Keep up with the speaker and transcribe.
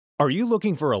Are you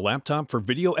looking for a laptop for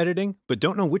video editing, but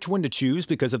don't know which one to choose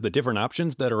because of the different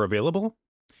options that are available?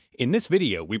 In this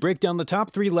video, we break down the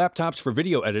top 3 laptops for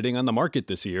video editing on the market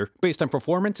this year based on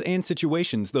performance and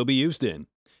situations they'll be used in.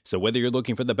 So whether you're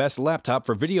looking for the best laptop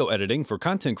for video editing for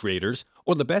content creators,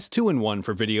 or the best 2-in-1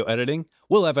 for video editing,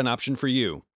 we'll have an option for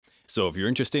you. So if you're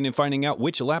interested in finding out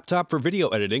which laptop for video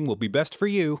editing will be best for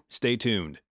you, stay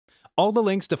tuned. All the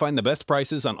links to find the best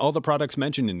prices on all the products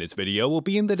mentioned in this video will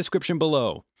be in the description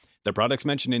below. The products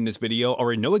mentioned in this video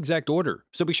are in no exact order,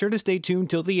 so be sure to stay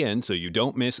tuned till the end so you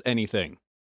don't miss anything.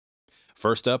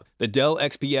 First up, the Dell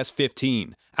XPS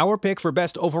 15, our pick for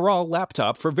best overall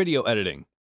laptop for video editing.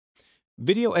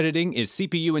 Video editing is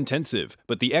CPU intensive,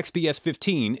 but the XPS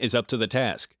 15 is up to the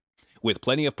task. With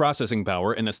plenty of processing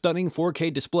power and a stunning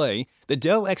 4K display, the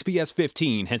Dell XPS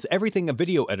 15 has everything a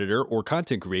video editor or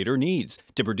content creator needs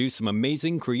to produce some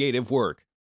amazing creative work.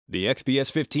 The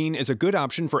XPS 15 is a good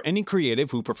option for any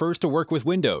creative who prefers to work with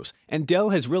Windows, and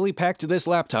Dell has really packed this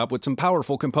laptop with some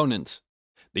powerful components.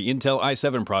 The Intel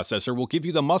i7 processor will give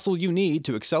you the muscle you need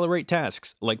to accelerate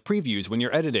tasks like previews when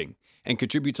you're editing, and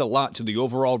contributes a lot to the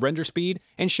overall render speed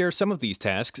and shares some of these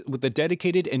tasks with the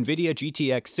dedicated NVIDIA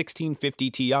GTX 1650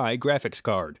 Ti graphics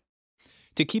card.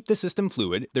 To keep the system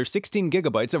fluid, there's 16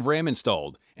 GB of RAM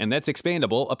installed, and that's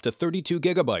expandable up to 32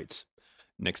 GB.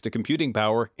 Next to computing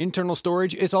power, internal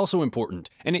storage is also important,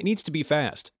 and it needs to be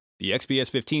fast. The XPS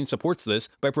 15 supports this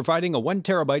by providing a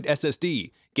 1TB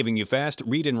SSD, giving you fast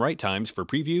read and write times for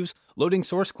previews, loading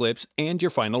source clips, and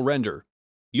your final render.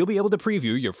 You'll be able to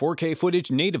preview your 4K footage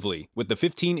natively with the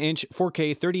 15-inch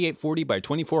 4K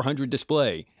 3840x2400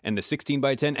 display, and the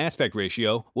 16:10 aspect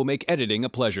ratio will make editing a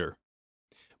pleasure.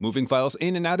 Moving files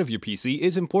in and out of your PC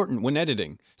is important when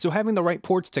editing, so having the right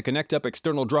ports to connect up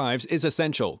external drives is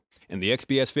essential, and the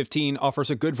XPS 15 offers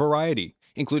a good variety,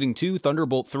 including 2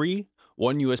 Thunderbolt 3,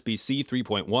 1 USB-C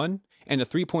 3.1, and a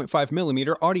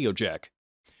 3.5mm audio jack.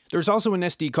 There's also an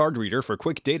SD card reader for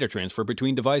quick data transfer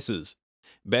between devices.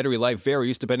 Battery life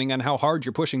varies depending on how hard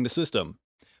you're pushing the system.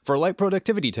 For light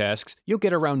productivity tasks, you'll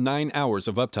get around 9 hours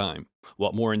of uptime,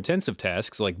 while more intensive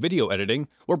tasks like video editing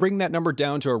will bring that number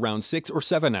down to around 6 or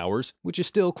 7 hours, which is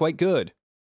still quite good.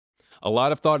 A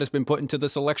lot of thought has been put into the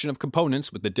selection of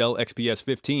components with the Dell XPS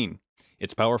 15.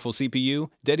 Its powerful CPU,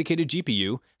 dedicated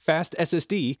GPU, fast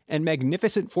SSD, and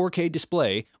magnificent 4K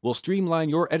display will streamline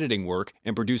your editing work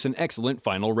and produce an excellent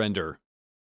final render.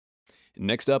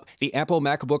 Next up, the Apple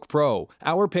MacBook Pro,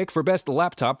 our pick for best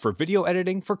laptop for video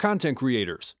editing for content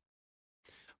creators.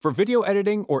 For video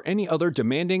editing or any other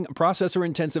demanding,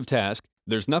 processor-intensive task,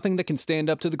 there's nothing that can stand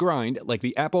up to the grind like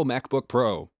the Apple MacBook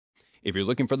Pro. If you're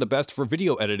looking for the best for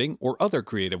video editing or other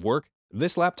creative work,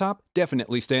 this laptop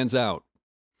definitely stands out.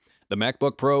 The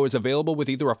MacBook Pro is available with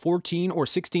either a 14 or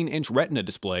 16-inch Retina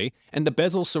display, and the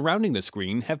bezels surrounding the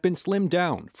screen have been slimmed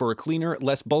down for a cleaner,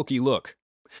 less bulky look.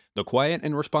 The quiet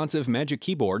and responsive Magic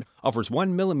Keyboard offers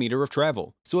 1mm of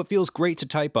travel, so it feels great to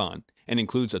type on, and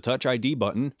includes a Touch ID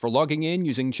button for logging in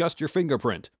using just your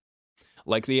fingerprint.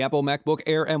 Like the Apple MacBook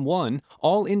Air M1,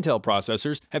 all Intel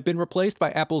processors have been replaced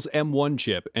by Apple's M1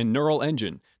 chip and neural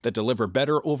engine that deliver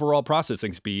better overall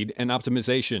processing speed and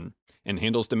optimization, and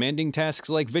handles demanding tasks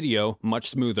like video much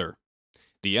smoother.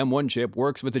 The M1 chip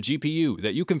works with a GPU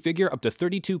that you configure up to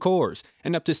 32 cores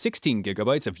and up to 16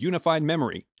 GB of unified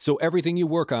memory, so everything you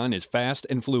work on is fast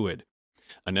and fluid.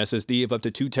 An SSD of up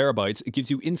to 2 TB gives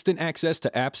you instant access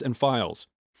to apps and files.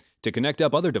 To connect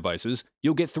up other devices,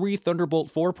 you'll get 3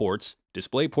 Thunderbolt 4 ports,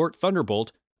 DisplayPort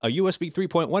Thunderbolt, a USB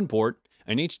 3.1 port,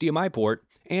 an HDMI port,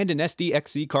 and an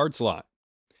SDXC card slot.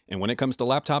 And when it comes to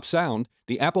laptop sound,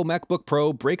 the Apple MacBook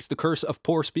Pro breaks the curse of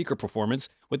poor speaker performance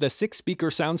with a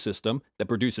 6-speaker sound system that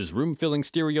produces room-filling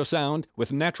stereo sound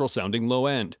with natural-sounding low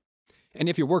end. And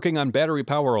if you're working on battery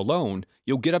power alone,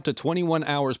 you'll get up to 21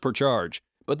 hours per charge,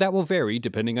 but that will vary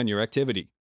depending on your activity.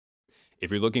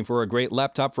 If you're looking for a great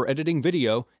laptop for editing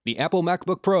video, the Apple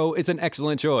MacBook Pro is an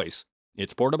excellent choice.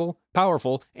 It's portable,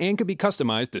 powerful, and can be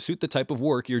customized to suit the type of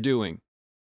work you're doing.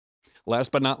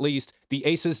 Last but not least, the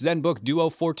ASUS ZenBook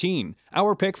Duo 14,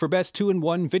 our pick for best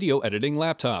 2-in-1 video editing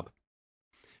laptop.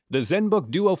 The ZenBook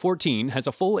Duo 14 has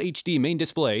a full HD main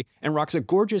display and rocks a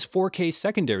gorgeous 4K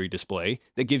secondary display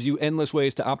that gives you endless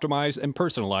ways to optimize and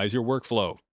personalize your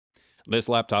workflow. This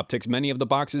laptop ticks many of the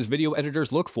boxes video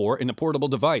editors look for in a portable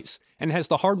device, and has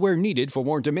the hardware needed for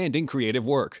more demanding creative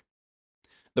work.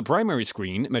 The primary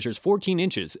screen measures 14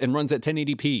 inches and runs at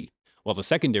 1080p, while the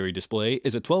secondary display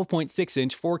is a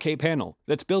 12.6-inch 4K panel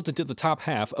that's built into the top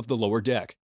half of the lower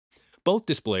deck. Both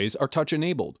displays are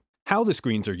touch-enabled, How the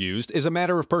screens are used is a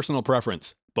matter of personal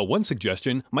preference, but one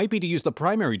suggestion might be to use the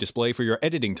primary display for your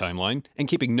editing timeline and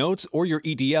keeping notes or your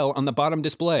EDL on the bottom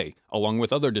display, along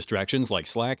with other distractions like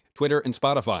Slack, Twitter, and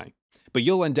Spotify. But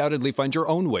you'll undoubtedly find your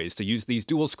own ways to use these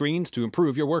dual screens to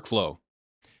improve your workflow.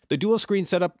 The dual screen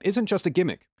setup isn't just a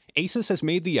gimmick. ASUS has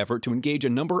made the effort to engage a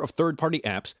number of third-party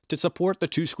apps to support the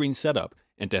two-screen setup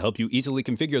and to help you easily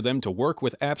configure them to work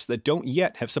with apps that don't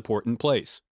yet have support in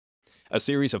place. A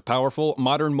series of powerful,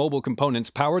 modern mobile components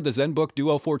powered the ZenBook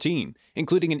Duo 14,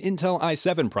 including an Intel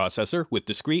i7 processor with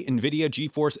discrete NVIDIA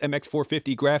GeForce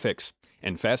MX450 graphics,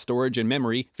 and fast storage and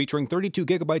memory featuring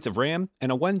 32GB of RAM and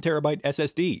a 1TB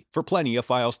SSD for plenty of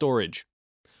file storage.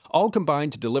 All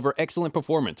combined to deliver excellent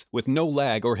performance with no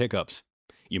lag or hiccups.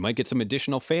 You might get some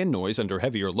additional fan noise under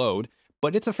heavier load,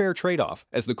 but it's a fair trade-off,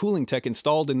 as the cooling tech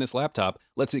installed in this laptop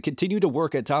lets it continue to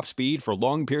work at top speed for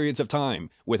long periods of time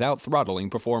without throttling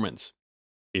performance.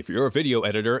 If you're a video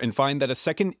editor and find that a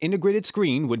second integrated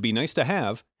screen would be nice to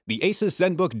have, the ASUS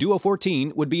ZenBook Duo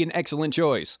 14 would be an excellent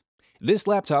choice. This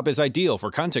laptop is ideal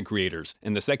for content creators,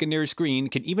 and the secondary screen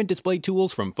can even display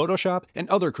tools from Photoshop and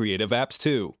other creative apps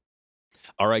too.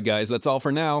 Alright guys, that's all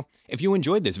for now. If you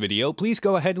enjoyed this video, please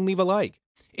go ahead and leave a like.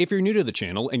 If you're new to the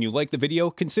channel and you like the video,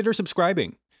 consider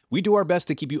subscribing. We do our best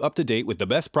to keep you up to date with the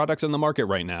best products on the market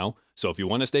right now, so if you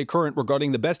want to stay current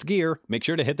regarding the best gear, make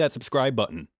sure to hit that subscribe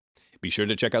button. Be sure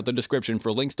to check out the description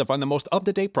for links to find the most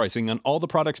up-to-date pricing on all the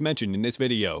products mentioned in this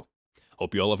video.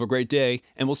 Hope you all have a great day,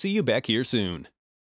 and we'll see you back here soon.